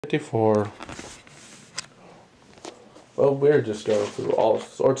54. Well, we're just going through all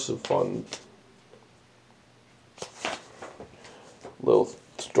sorts of fun little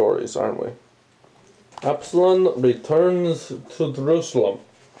stories, aren't we? Absalom returns to Jerusalem.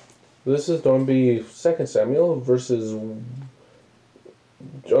 This is going to be 2 Samuel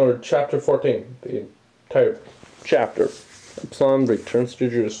chapter 14. The entire chapter. Absalom returns to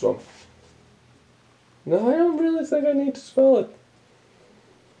Jerusalem. No, I don't really think I need to spell it.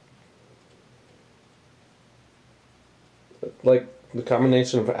 Like the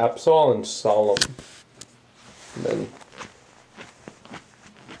combination of Absalom and Solomon. And then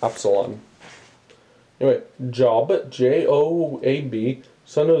Absalom. Anyway, Joab, Joab,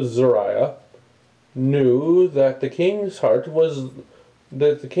 son of Zeruiah, knew that the king's heart longed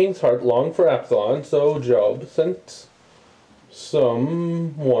for Absalom, so Joab sent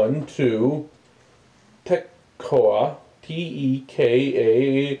someone to Tekoa,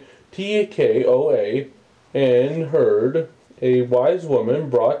 Tekoa, and had a wise woman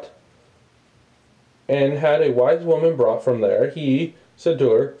brought from there. He said to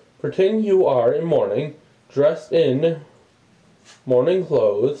her, "Pretend you are in mourning, dressed in mourning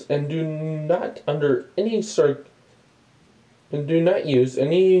clothes, and do not use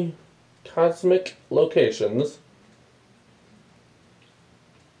any cosmetic lotions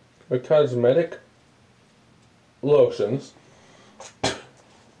or cosmetic lotions."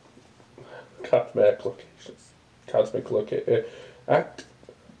 Act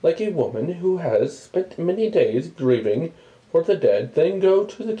like a woman who has spent many days grieving for the dead. Then go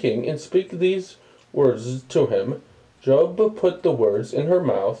to the king and speak these words to him. Joab put the words in her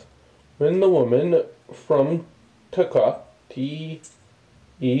mouth. When the woman from Tekoa, Tekoa,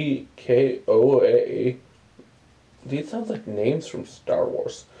 these sound like names from Star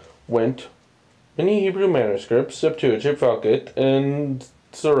Wars, went. Many Hebrew manuscripts, Septuagint, Vulgate, and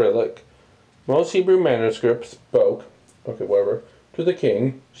Cyrillic. Most Hebrew manuscripts spoke, to the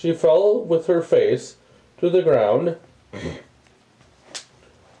king. She fell with her face to the ground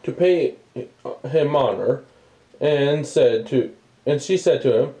to pay him honor, and she said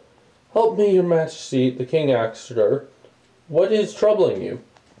to him, "Help me, your majesty." The king asked her, "What is troubling you?"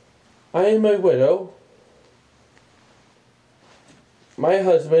 "I am a widow. My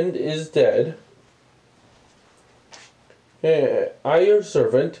husband is dead. I, your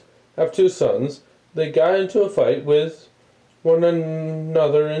servant, have 2 sons. They got into a fight with one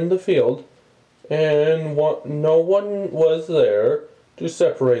another in the field, and no one was there to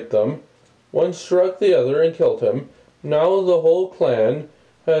separate them. One struck the other and killed him. Now the whole clan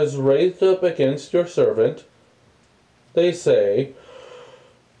has raised up against your servant. They say,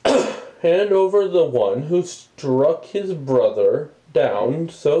 'Hand over the one who struck his brother down,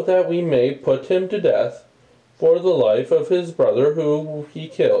 so that we may put him to death for the life of his brother whom he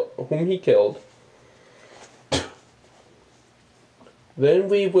killed. Then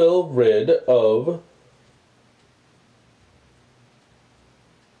we will rid of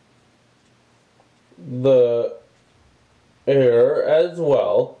the heir as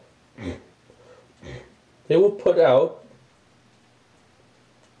well. They will put out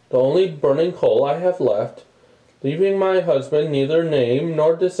the only burning coal I have left, leaving my husband neither name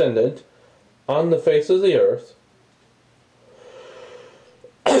nor descendant on the face of the earth."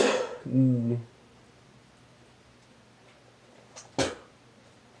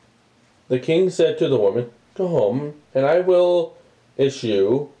 The king said to the woman, "Go home, and I will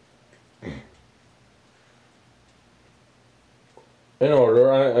issue an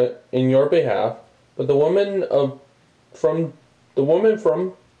order in your behalf." But the woman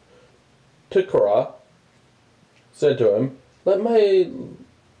from Tekoa said to him, "Let my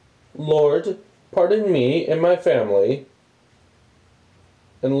lord pardon me and my family,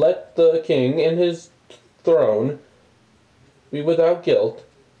 and let the king and his throne be without guilt."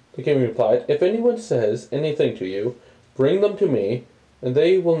 The king replied, "If anyone says anything to you, bring them to me, and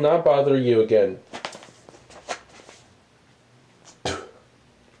they will not bother you again."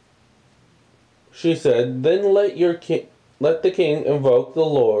 She said, "Then let the king invoke the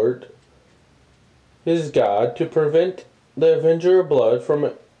Lord his God to prevent the avenger of blood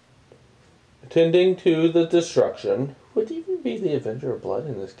from attending to the destruction." Who would even be the avenger of blood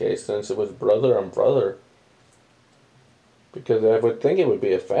in this case, since it was brother on brother? Because I would think it would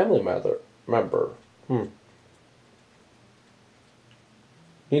be a family member.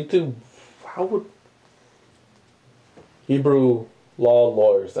 How would Hebrew law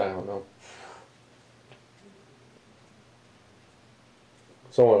lawyers, I don't know.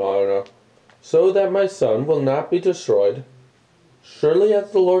 Someone, I don't know. "So that my son will not be destroyed. Surely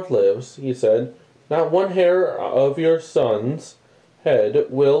as the Lord lives," he said, "not one hair of your sons head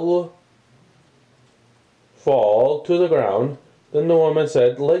will fall to the ground. Then the woman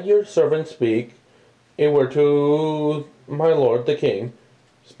said, "Let your servant speak a word to my lord the king."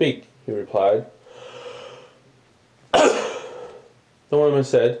 "Speak," he replied. The woman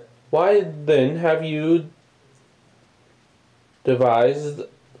said, "Why then have you devised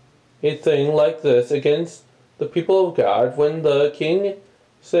a thing like this against the people of God? When the king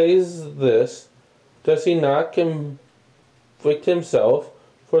says this, does he not convict himself?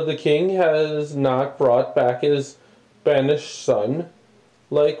 For the king has not brought back his banished son,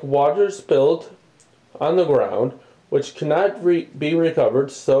 like water spilled on the ground, which cannot be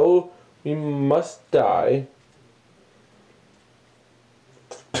recovered, so we must die."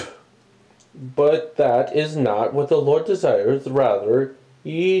 But that is not what the Lord desires. Rather,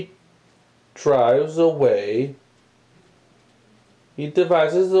 he devises a way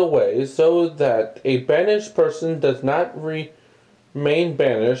so that a banished person does not remain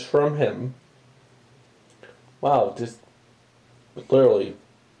banished from him. Wow, just literally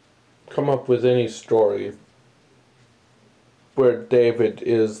come up with any story where David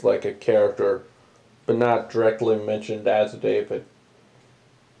is like a character, but not directly mentioned as David.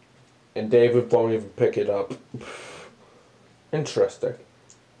 And David won't even pick it up. Interesting.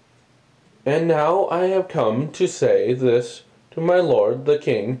 "And now I have come to say this to my lord the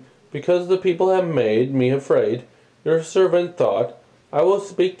king, because the people have made me afraid. Your servant thought, I will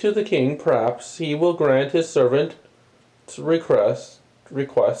speak to the king, perhaps he will grant his servant's request.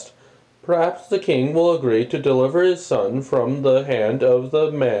 Perhaps the king will agree to deliver his son from the hand of the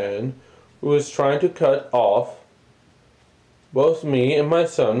man who is trying to cut off both me and my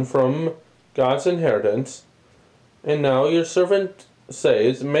son from God's inheritance. And now your servant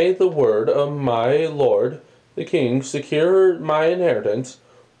says, may the word of my lord the king secure my inheritance,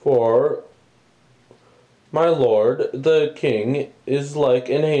 for my lord the king is like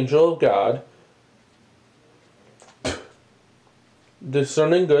an angel of God,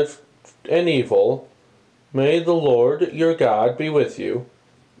 discerning good and evil. May the Lord your God be with you."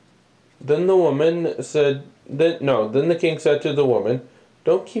 Then the king said to the woman,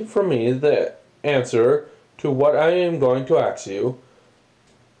 "Don't keep from me the answer to what I am going to ask you.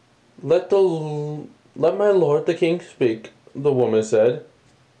 Let my lord the king speak," the woman said.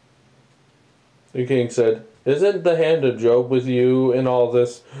 The king said, "Isn't the hand of Job with you in all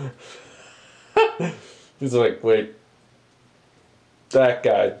this?" He's like, wait, that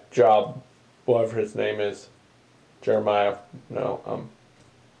guy, Job, whatever his name is, Jeremiah, no,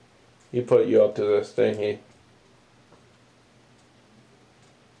 he put you up to this, didn't he?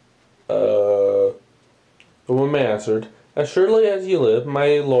 The woman answered, "As surely as you live,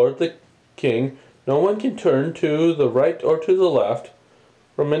 my lord the king, no one can turn to the right or to the left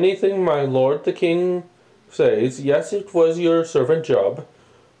from anything my lord the king says. Yes, it was your servant Job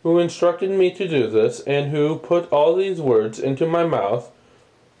who instructed me to do this, and who put all these words into my mouth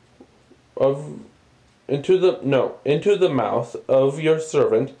into the mouth of your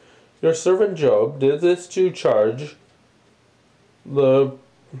servant. Your servant Job did this to charge the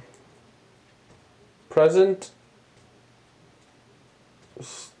present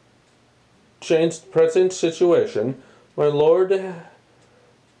situation. My Lord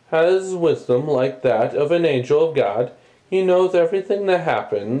has wisdom like that of an angel of God. He knows everything that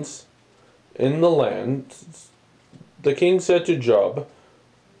happens in the land." The king said to Job,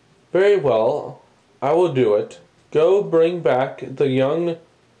 "Very well, I will do it. Go bring back the young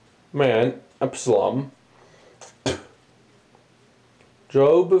man Absalom."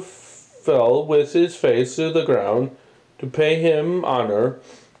 Job fell with his face to the ground to pay him honor.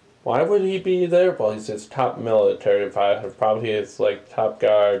 Why would he be there? Well, he's his top military advisor. Probably his top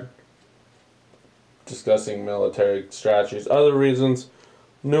guard, discussing military strategies. Other reasons,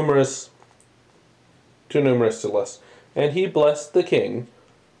 too numerous to list. And he blessed the king,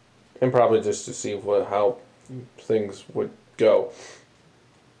 and probably just to see how things would go.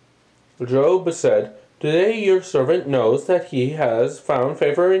 Job said, "Today your servant knows that he has found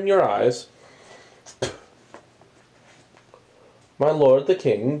favor in your eyes, my lord the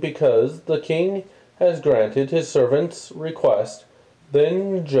king, because the king has granted his servant's request."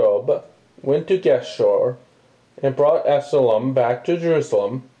 Then Job went to Geshur and brought Absalom back to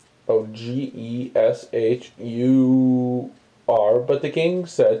Jerusalem. Geshur. But the king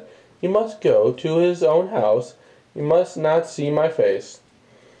said, "He must go to his own house. He must not see my face."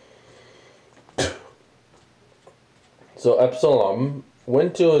 So Absalom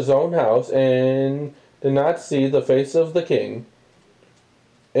went to his own house and did not see the face of the king.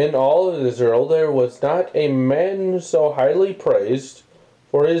 In all of Israel there was not a man so highly praised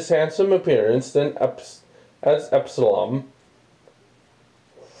for his handsome appearance as Absalom.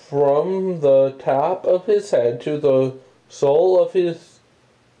 from the top of his head to the sole of his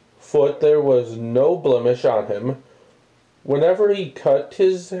foot there was no blemish on him. Whenever he cut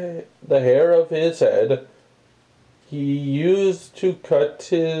the hair of his head, he used to cut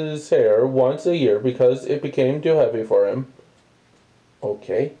his hair once a year because it became too heavy for him.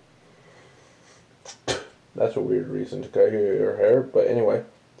 Okay. That's a weird reason to cut your hair, but anyway.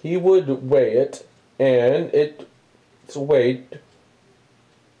 He would weigh it, and its weight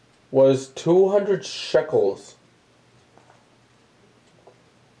was 200 shekels.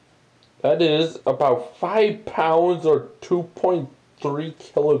 That is about 5 pounds or 2.3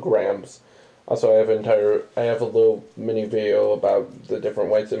 kilograms. Also, I have a little mini video about the different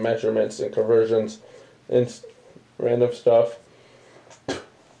weights and measurements and conversions and random stuff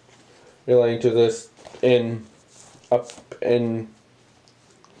relating to this up in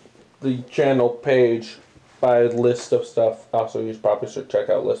the channel page by list of stuff. Also, you probably should check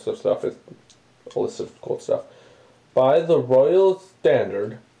out list of stuff. It's a list of cool stuff. By the royal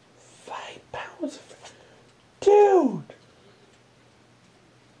standard, 5 pounds of... Dude!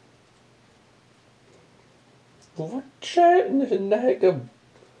 What shit in the heck of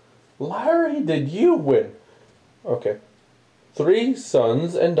lottery did you win? Okay. 3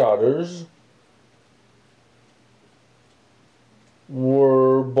 sons and daughters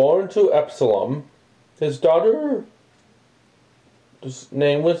were born to Absalom. His daughter's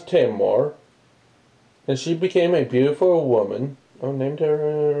name was Tamar, and she became a beautiful woman. Oh, named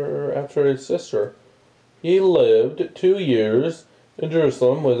her after his sister. He lived 2 years in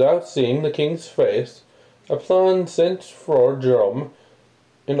Jerusalem without seeing the king's face. Absalom sent for Joab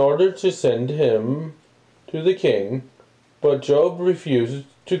in order to send him to the king, but Joab refused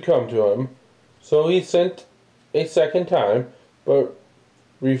to come to him. So he sent a second time, but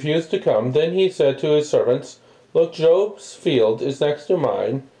refused to come. Then he said to his servants, "Look, Job's field is next to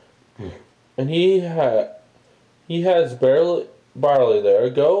mine, and he has barley there.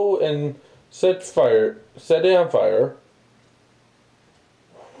 Go and set it on fire."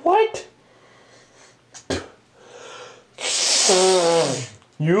 What?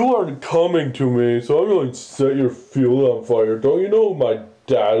 You are coming to me, so I'm going to set your field on fire. Don't you know who my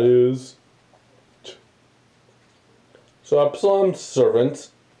dad is? So Absalom's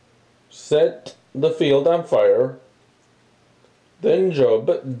servants set the field on fire. Then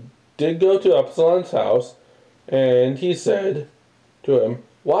Joab did go to Absalom's house, and he said to him,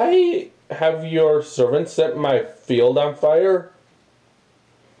 "Why have your servants set my field on fire?"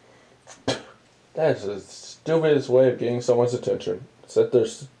 That's the stupidest way of getting someone's attention. Set their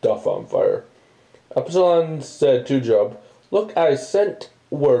stuff on fire. Absalom said to Joab, "Look, I sent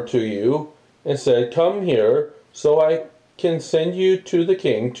word to you and said, 'Come here, so I can send you to the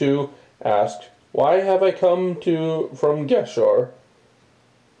king to ask, why have I come from Geshur?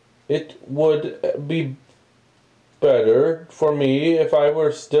 It would be better for me if I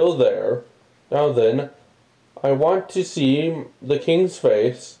were still there. Now then, I want to see the king's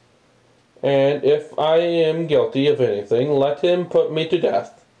face, and if I am guilty of anything, let him put me to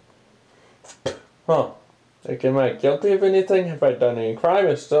death.'" Huh. Like, am I guilty of anything? Have I done any crime?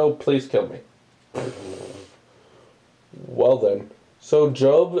 If so, please kill me. Well then. So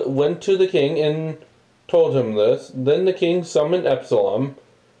Joab went to the king and told him this. Then the king summoned Absalom,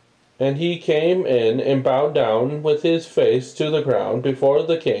 and he came in and bowed down with his face to the ground before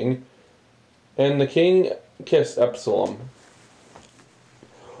the king, and the king kissed Absalom.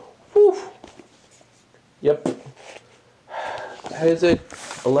 Whew. Yep. That is it.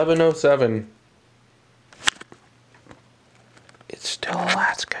 11:07. It's still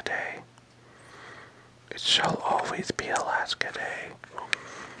Alaska Day. It shall always be Alaska Day.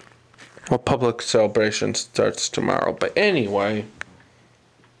 Well, public celebration starts tomorrow, but anyway,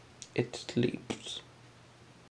 it sleeps.